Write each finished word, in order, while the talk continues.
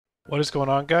What is going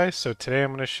on, guys? So today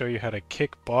I'm going to show you how to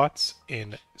kick bots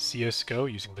in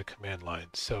CSGO using the command line.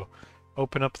 So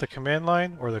open up the command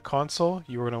line or the console.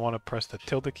 You're going to want to press the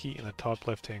tilde key in the top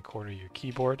left hand corner of your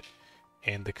keyboard.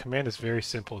 And the command is very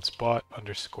simple. It's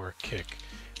bot_kick.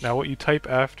 Now what you type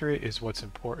after it is what's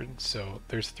important. So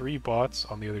there's 3 bots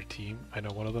on the other team. I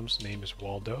know one of them's name is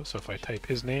Waldo. So if I type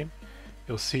his name,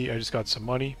 you'll see I just got some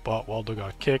money. Bot Waldo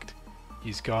got kicked.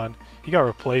 He's gone. He got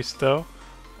replaced though.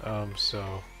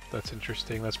 So that's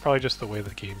interesting. That's probably just the way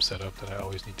the game's set up, that I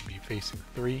always need to be facing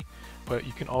 3. But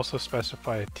you can also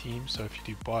specify a team. So if you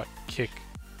do bot kick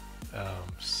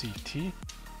CT,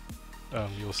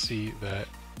 you'll see that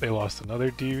they lost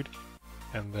another dude.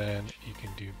 And then you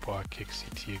can do bot kick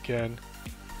CT again.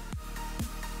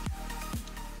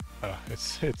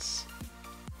 It's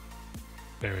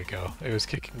there we go. It was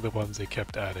kicking the ones they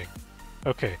kept adding.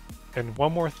 Okay, and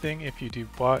one more thing, if you do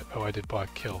bot, I did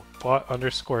bot kill.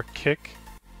 Bot_kick,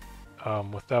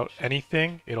 without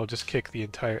anything, it'll just kick the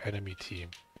entire enemy team.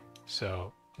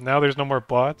 So now there's no more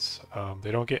bots.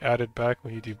 They don't get added back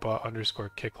when you do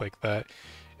bot_kick like that.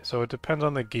 So it depends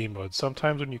on the game mode.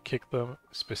 Sometimes when you kick them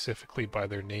specifically by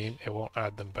their name, it won't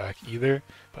add them back either.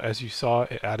 But as you saw,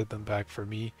 it added them back for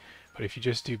me. But if you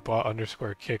just do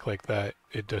bot_kick like that,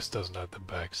 it just doesn't add them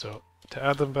back. So to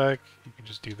add them back, you can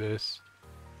just do this.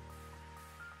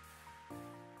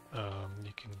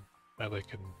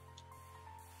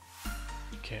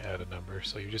 You can't add a number,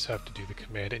 so you just have to do the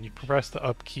command, and you press the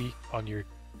up key on your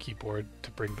keyboard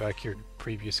to bring back your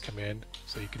previous command,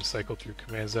 so you can cycle through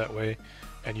commands that way,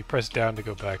 and you press down to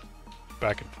go back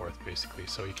and forth basically.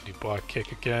 So you can do bot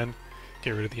kick again,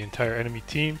 get rid of the entire enemy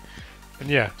team, and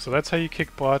yeah, so that's how you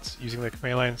kick bots using the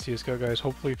command line in CSGO, guys.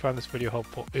 Hopefully you found this video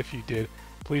helpful. If you did,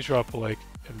 please drop a like,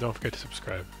 and don't forget to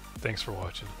subscribe. Thanks for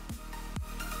watching.